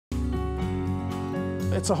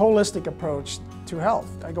It's a holistic approach to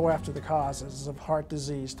health. I go after the causes of heart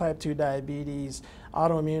disease, type 2 diabetes,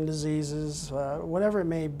 autoimmune diseases, whatever it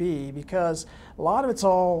may be, because a lot of it's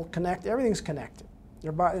all connected. Everything's connected.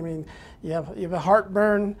 Your body, I mean, you have a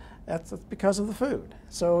heartburn, that's because of the food.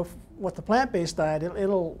 So with the plant-based diet,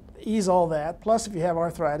 it'll ease all that. Plus, if you have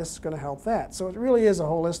arthritis, it's going to help that. So it really is a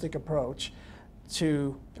holistic approach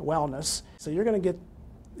to wellness. So you're going to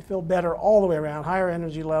feel better all the way around, higher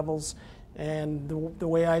energy levels. And the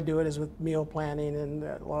way I do it is with meal planning and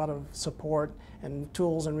a lot of support and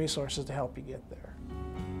tools and resources to help you get there.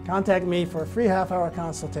 Contact me for a free half-hour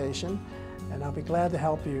consultation, and I'll be glad to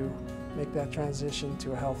help you make that transition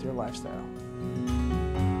to a healthier lifestyle.